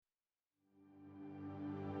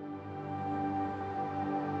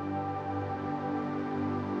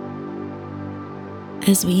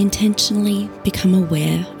as we intentionally become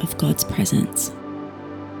aware of God's presence.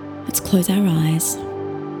 Let's close our eyes,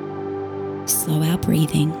 slow our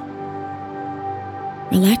breathing,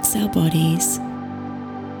 relax our bodies,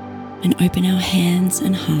 and open our hands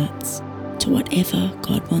and hearts to whatever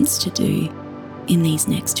God wants to do in these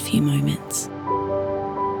next few moments.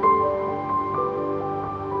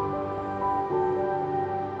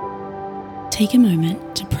 Take a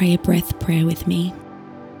moment to pray a breath prayer with me.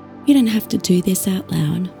 You don't have to do this out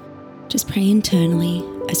loud. Just pray internally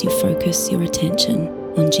as you focus your attention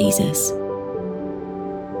on Jesus.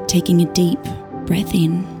 Taking a deep breath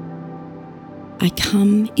in, I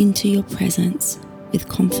come into your presence with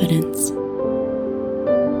confidence.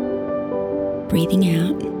 Breathing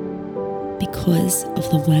out because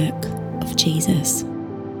of the work of Jesus.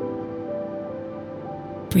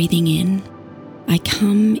 Breathing in, I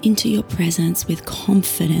come into your presence with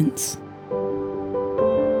confidence.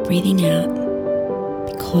 Breathing out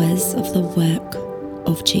because of the work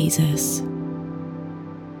of Jesus.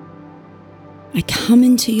 I come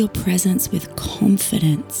into your presence with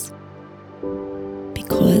confidence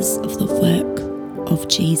because of the work of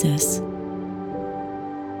Jesus.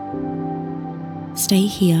 Stay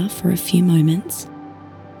here for a few moments,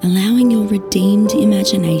 allowing your redeemed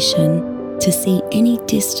imagination to see any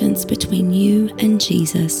distance between you and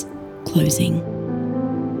Jesus closing.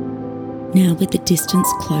 Now, with the distance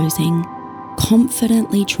closing,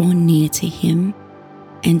 confidently draw near to him,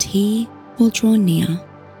 and he will draw near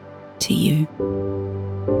to you.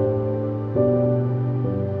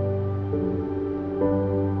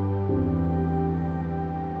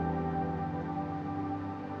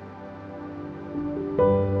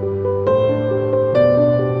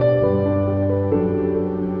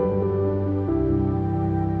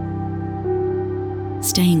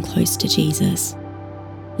 Staying close to Jesus,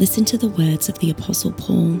 listen to the words of the Apostle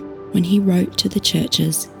Paul when he wrote to the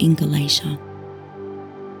churches in Galatia.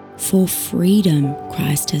 For freedom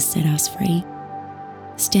Christ has set us free.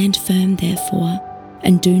 Stand firm, therefore,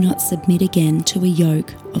 and do not submit again to a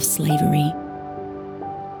yoke of slavery.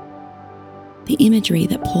 The imagery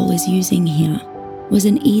that Paul is using here was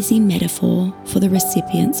an easy metaphor for the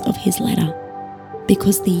recipients of his letter,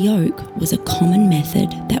 because the yoke was a common method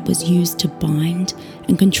that was used to bind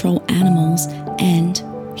and control animals and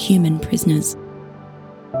human prisoners.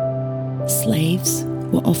 Slaves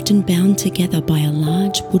were often bound together by a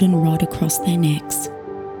large wooden rod across their necks,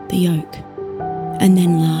 the yoke, and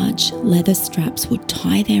then large leather straps would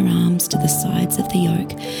tie their arms to the sides of the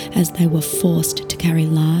yoke as they were forced to carry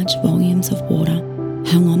large volumes of water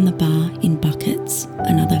hung on the bar in buckets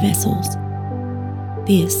and other vessels.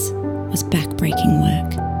 This was back-breaking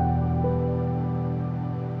work.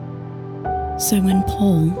 So when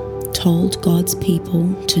Paul told God's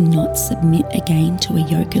people to not submit again to a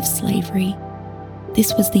yoke of slavery,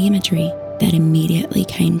 this was the imagery that immediately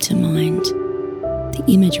came to mind. The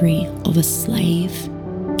imagery of a slave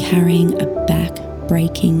carrying a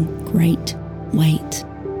back-breaking great weight.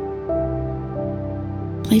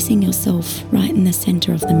 Placing yourself right in the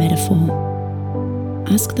center of the metaphor,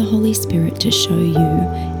 ask the Holy Spirit to show you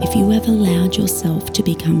if you have allowed yourself to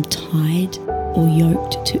become tied or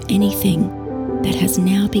yoked to anything that has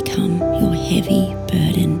now become your heavy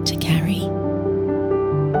burden to carry.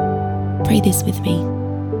 Pray this with me.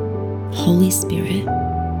 Holy Spirit,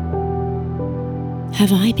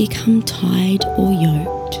 have I become tied or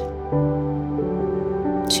yoked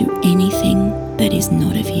to anything that is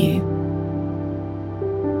not of you?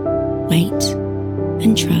 Wait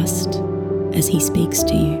and trust as he speaks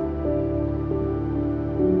to you.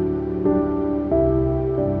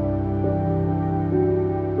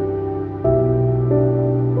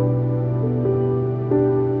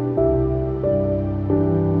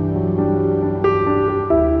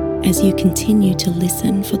 As you continue to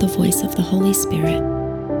listen for the voice of the Holy Spirit,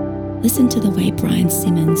 listen to the way Brian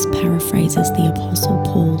Simmons paraphrases the Apostle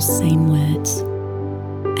Paul's same words.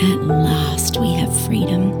 At last we have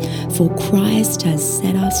freedom, for Christ has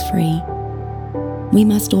set us free. We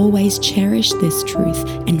must always cherish this truth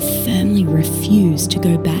and firmly refuse to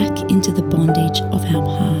go back into the bondage of our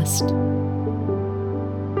past.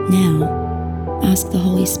 Now, ask the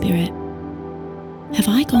Holy Spirit, have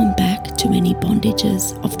I gone back to any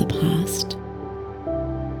bondages of the past?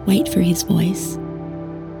 Wait for his voice.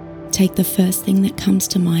 Take the first thing that comes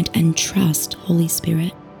to mind and trust Holy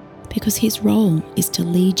Spirit, because his role is to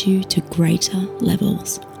lead you to greater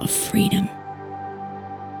levels of freedom.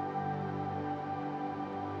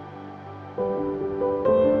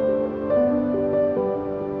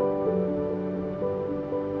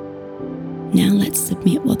 Now let's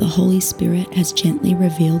submit what the Holy Spirit has gently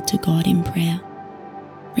revealed to God in prayer.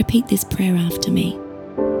 Repeat this prayer after me.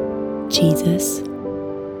 Jesus,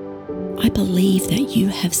 I believe that you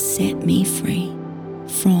have set me free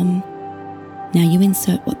from. Now you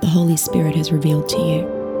insert what the Holy Spirit has revealed to you.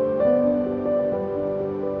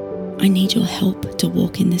 I need your help to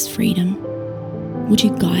walk in this freedom. Would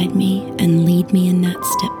you guide me and lead me in that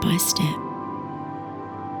step by step?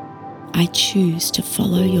 I choose to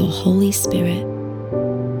follow your Holy Spirit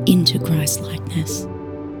into Christ-likeness.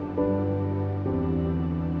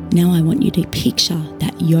 Now I want you to picture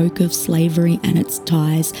that yoke of slavery and its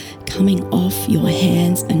ties coming off your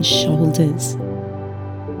hands and shoulders.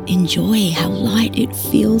 Enjoy how light it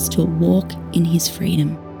feels to walk in his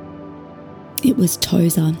freedom. It was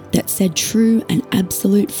Tozer that said true and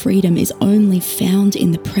absolute freedom is only found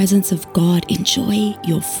in the presence of God. Enjoy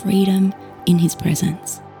your freedom in his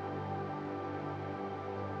presence.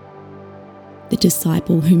 The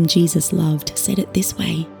disciple whom Jesus loved said it this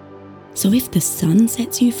way, "So if the Son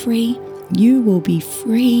sets you free, you will be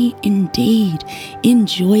free indeed."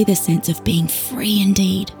 Enjoy the sense of being free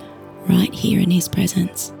indeed, right here in his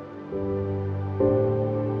presence.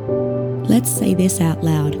 Let's say this out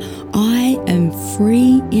loud. I am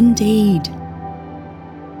free indeed.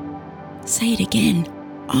 Say it again.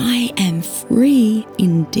 I am free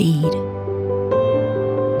indeed.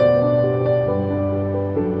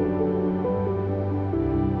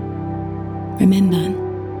 Remember,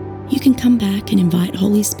 you can come back and invite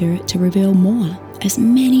Holy Spirit to reveal more as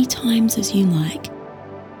many times as you like.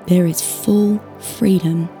 There is full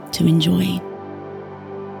freedom to enjoy.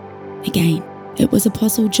 Again, it was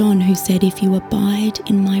Apostle John who said, "If you abide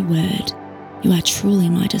in my word, you are truly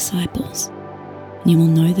my disciples, and you will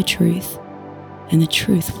know the truth, and the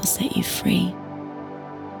truth will set you free."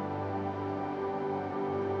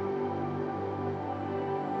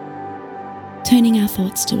 Turning our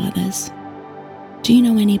thoughts to others. Do you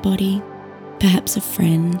know anybody, perhaps a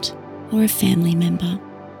friend or a family member,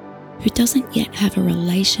 who doesn't yet have a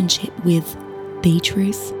relationship with the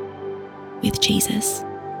truth, with Jesus?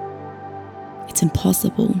 It's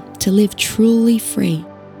impossible to live truly free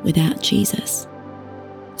without Jesus.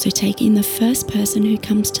 So taking the first person who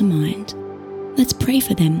comes to mind, let's pray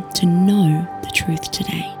for them to know the truth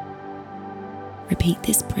today. Repeat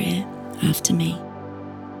this prayer after me.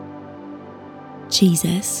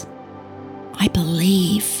 Jesus, I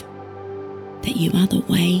believe that you are the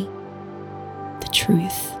way, the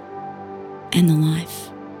truth, and the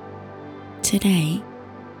life. Today,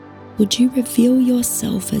 would you reveal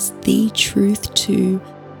yourself as the truth to,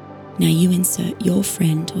 now you insert your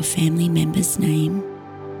friend or family member's name.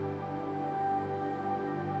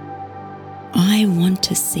 I want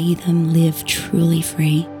to see them live truly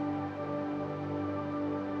free.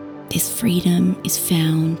 This freedom is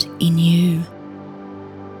found in you.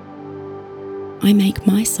 I make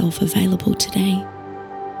myself available today.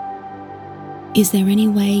 Is there any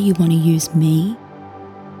way you want to use me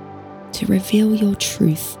to reveal your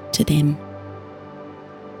truth to them?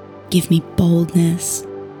 Give me boldness.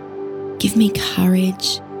 Give me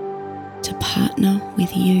courage to partner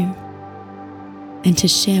with you and to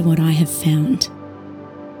share what I have found.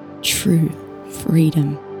 True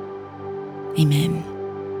freedom. Amen.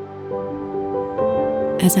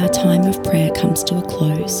 As our time of prayer comes to a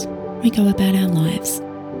close, we go about our lives.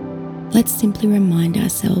 Let's simply remind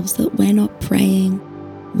ourselves that we're not praying,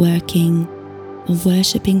 working, or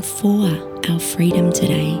worshipping for our freedom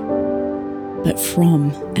today, but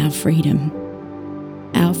from our freedom.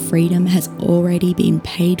 Our freedom has already been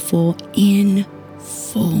paid for in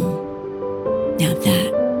full. Now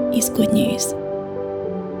that is good news.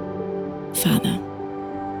 Father,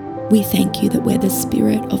 we thank you that where the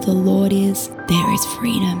Spirit of the Lord is, there is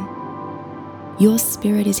freedom. Your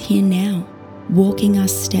Spirit is here now, walking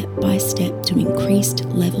us step by step to increased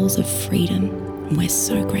levels of freedom, and we're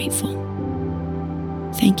so grateful.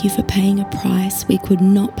 Thank you for paying a price we could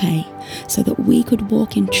not pay so that we could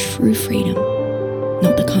walk in true freedom,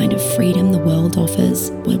 not the kind of freedom the world offers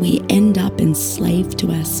where we end up enslaved to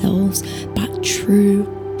ourselves, but true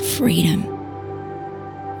freedom.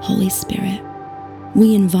 Holy Spirit,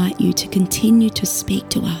 we invite you to continue to speak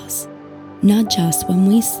to us. Nudge us when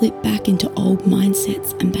we slip back into old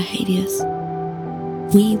mindsets and behaviors.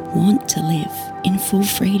 We want to live in full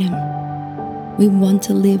freedom. We want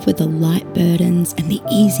to live with the light burdens and the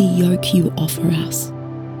easy yoke you offer us.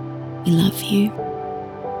 We love you,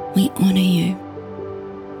 we honor you,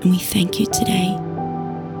 and we thank you today.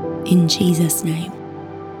 In Jesus' name,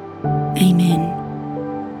 amen.